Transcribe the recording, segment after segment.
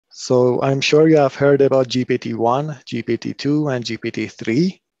So I'm sure you have heard about GPT-1, GPT-2, and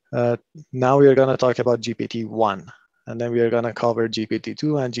GPT-3. Now we're going to talk about GPT-1, and then we are going to cover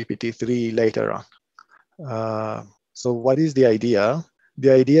GPT-2 and GPT-3 later on. So what is the idea?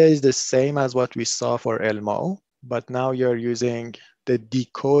 The idea is the same as what we saw for Elmo, but now you're using the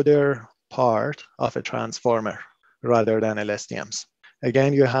decoder part of a transformer rather than LSTMs.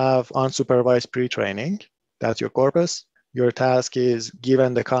 Again, you have unsupervised pre-training. That's your corpus. Your task is,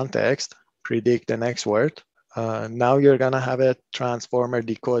 given the context, predict the next word. Now you're gonna have a transformer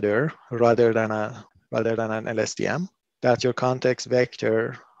decoder rather than an LSTM. That's your context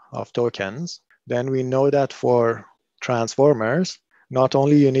vector of tokens. Then we know that for transformers, not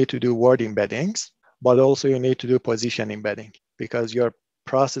only you need to do word embeddings, but also you need to do position embedding because you're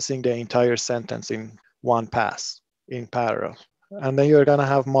processing the entire sentence in one pass in parallel. And then you're gonna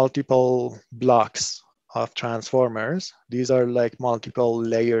have multiple blocks of transformers. These are like multiple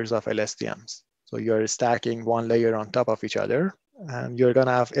layers of LSTMs. So you're stacking one layer on top of each other, and you're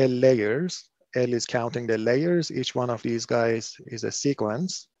gonna have L layers. L is counting the layers. Each one of these guys is a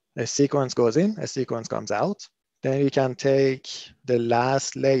sequence. A sequence goes in, a sequence comes out. Then you can take the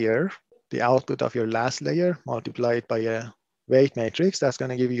last layer, the output of your last layer, multiply it by a weight matrix. That's going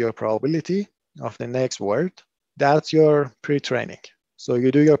to give you your probability of the next word. That's your pre-training. So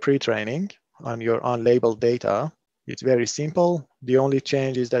you do your pre-training on your unlabeled data. It's very simple. The only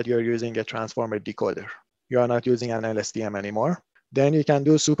change is that you're using a transformer decoder. You are not using an LSTM anymore. Then you can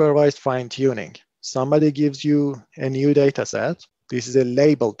do supervised fine-tuning. Somebody gives you a new data set. This is a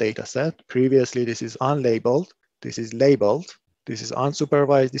labeled data set. Previously, this is unlabeled. This is labeled. This is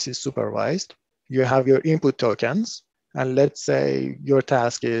unsupervised. This is supervised. You have your input tokens. And let's say your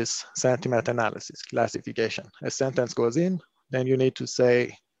task is sentiment analysis, classification. A sentence goes in, then you need to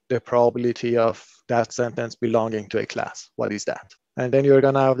say the probability of that sentence belonging to a class. What is that? And then you're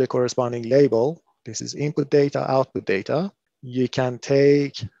going to have the corresponding label. This is input data, output data. You can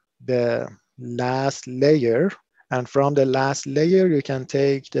take the last layer, and from the last layer, you can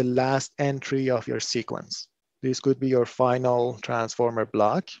take the last entry of your sequence. This could be your final transformer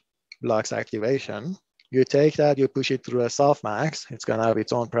blocks activation. You take that, you push it through a softmax. It's going to have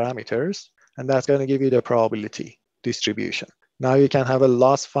its own parameters, and that's going to give you the probability distribution. Now you can have a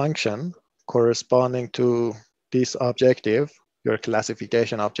loss function corresponding to this objective, your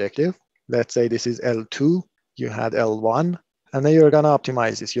classification objective. Let's say this is L2, you had L1, and then you're going to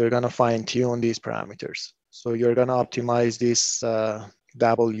optimize this. You're going to fine tune these parameters. So you're going to optimize this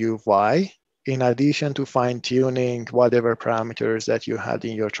WY in addition to fine tuning whatever parameters that you had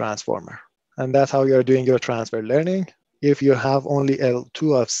in your transformer. And that's how you're doing your transfer learning. If you have only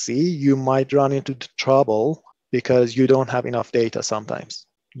L2 of C, you might run into trouble because you don't have enough data sometimes.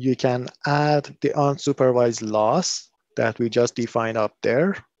 You can add the unsupervised loss that we just defined up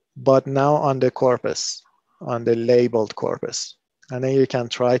there, but now on the corpus, on the labeled corpus. And then you can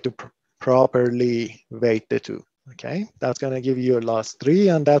try to properly weight the two, okay? That's gonna give you a loss 3,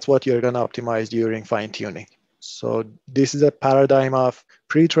 and that's what you're gonna optimize during fine-tuning. So this is a paradigm of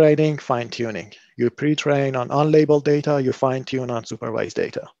pre-training, fine-tuning. You pre-train on unlabeled data, you fine-tune on supervised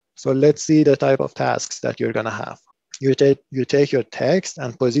data. So let's see the type of tasks that you're gonna have. You take your text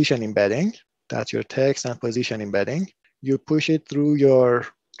and position embedding. That's your text and position embedding. You push it through your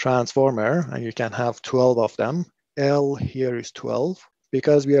transformer, and you can have 12 of them. L here is 12.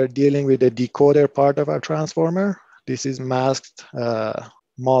 Because we are dealing with the decoder part of our transformer, this is masked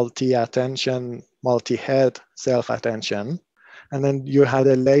multi-attention, multi-head self-attention. And then you had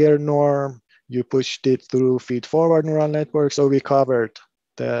a layer norm, you pushed it through feed-forward neural network. So we covered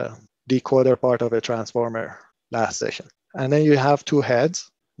the decoder part of a transformer last session. And then you have two heads.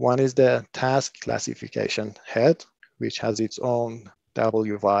 One is the task classification head, which has its own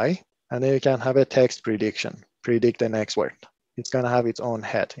WY. And then you can have a text prediction, predict the next word. It's going to have its own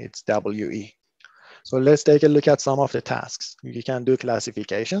head, it's WE. So let's take a look at some of the tasks. You can do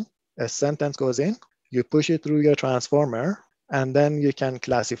classification. A sentence goes in, you push it through your transformer, and then you can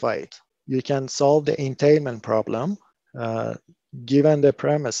classify it. You can solve the entailment problem given the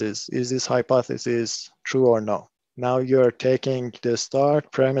premises. Is this hypothesis true or no? Now you're taking the start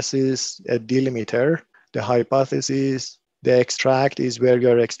premises, a delimiter, the hypothesis, the extract is where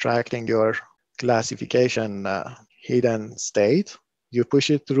you're extracting your classification hidden state. You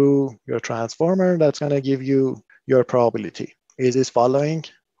push it through your transformer, that's going to give you your probability. Is this following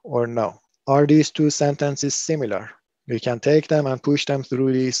or no? Are these two sentences similar? You can take them and push them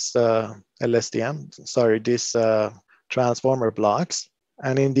through these these transformer blocks.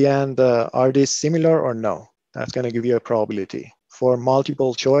 And in the end, are these similar or no? That's going to give you a probability. for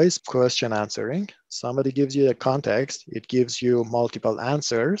multiple choice question answering, somebody gives you a context, it gives you multiple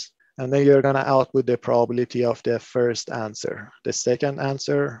answers, and then you're going to output the probability of the first answer, the second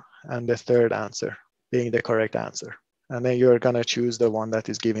answer, and the third answer being the correct answer. And then you're going to choose the one that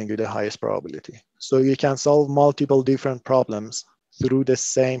is giving you the highest probability. So you can solve multiple different problems through the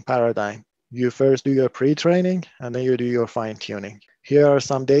same paradigm. You first do your pre-training, and then you do your fine-tuning. Here are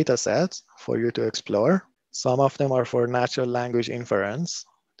some data sets for you to explore. Some of them are for natural language inference,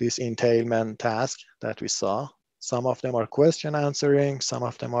 this entailment task that we saw. Some of them are question answering. Some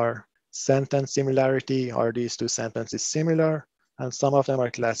of them are sentence similarity. Are these two sentences similar? And some of them are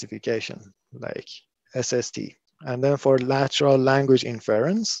classification, like SST. And then for natural language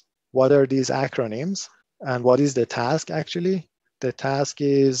inference, what are these acronyms? And what is the task actually? The task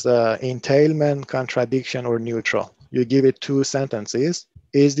is entailment, contradiction, or neutral. You give it two sentences.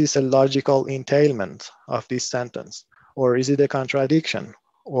 Is this a logical entailment of this sentence? Or is it a contradiction?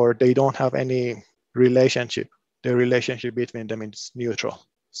 Or they don't have any relationship. The relationship between them is neutral.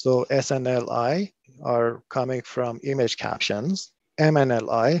 So SNLI are coming from image captions.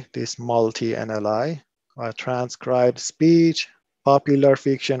 MNLI, this multi-NLI, transcribed speech, popular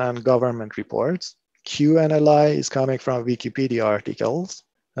fiction, and government reports. QNLI is coming from Wikipedia articles.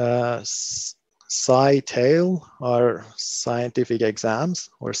 SciTale are scientific exams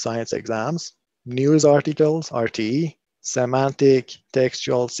or science exams. News articles, RTE. Semantic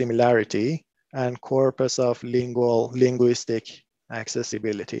textual similarity, and corpus of linguistic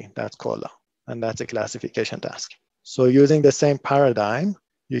accessibility, that's COLA. And that's a classification task. So using the same paradigm,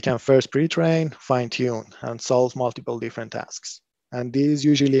 you can first pre-train, fine-tune, and solve multiple different tasks. And these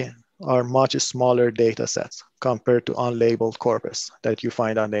usually are much smaller data sets compared to unlabeled corpus that you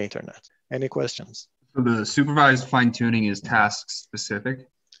find on the internet. Any questions? So the supervised fine-tuning is task specific?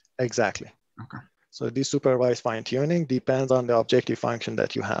 Exactly. Okay. So this supervised fine-tuning depends on the objective function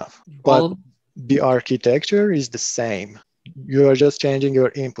that you have. But the architecture is the same. You are just changing your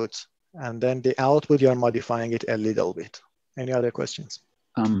inputs, and then the output, you're modifying it a little bit. Any other questions?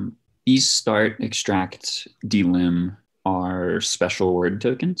 These start, extract, delim are special word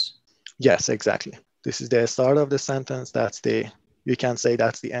tokens? Yes, exactly. This is the start of the sentence. You can say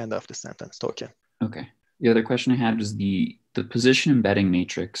that's the end of the sentence token. Okay. The other question I had was the position embedding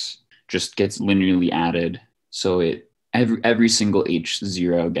matrix just gets linearly added. So every single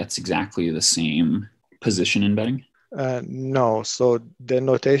H0 gets exactly the same position embedding? No, so the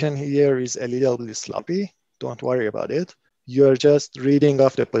notation here is a little bit sloppy. Don't worry about it. You're just reading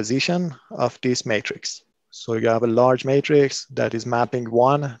off the position of this matrix. So you have a large matrix that is mapping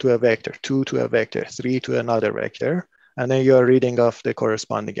 1 to a vector, 2 to a vector, 3 to another vector, and then you're reading off the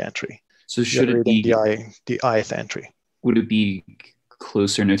corresponding entry. So should it be the ith entry? Would it be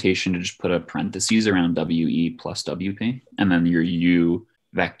closer notation to just put a parentheses around WE plus WP, and then your U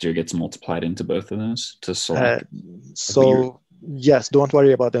vector gets multiplied into both of those to select? Yes, don't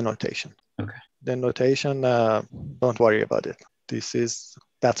worry about the notation. Okay. The notation, don't worry about it.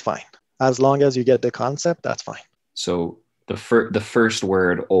 That's fine. As long as you get the concept, that's fine. So the first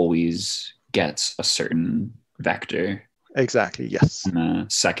word always gets a certain vector. Exactly, yes. And the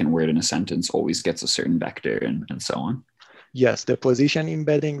second word in a sentence always gets a certain vector, and so on. Yes, the position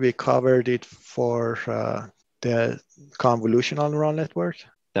embedding, we covered it for the convolutional neural network.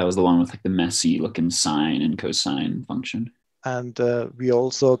 That was the one with like the messy looking sine and cosine function. And we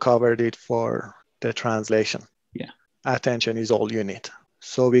also covered it for the translation. Yeah. Attention is all you need.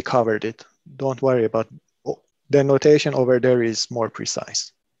 So we covered it. Don't worry about the notation over there is more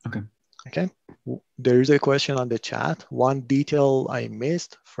precise. Okay. There is a question on the chat. One detail I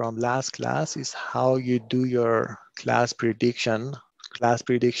missed from last class is how you do your class prediction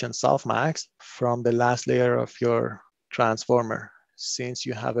softmax from the last layer of your transformer. Since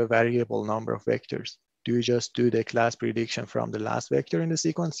you have a variable number of vectors, do you just do the class prediction from the last vector in the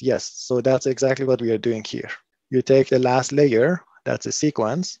sequence? Yes. So that's exactly what we are doing here. You take the last layer, that's a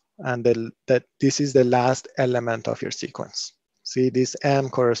sequence, and this is the last element of your sequence. See, this M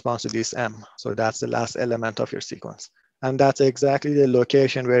corresponds to this M. So that's the last element of your sequence. And that's exactly the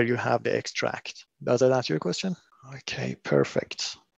location where you have the extract. Does that answer your question? Okay, perfect.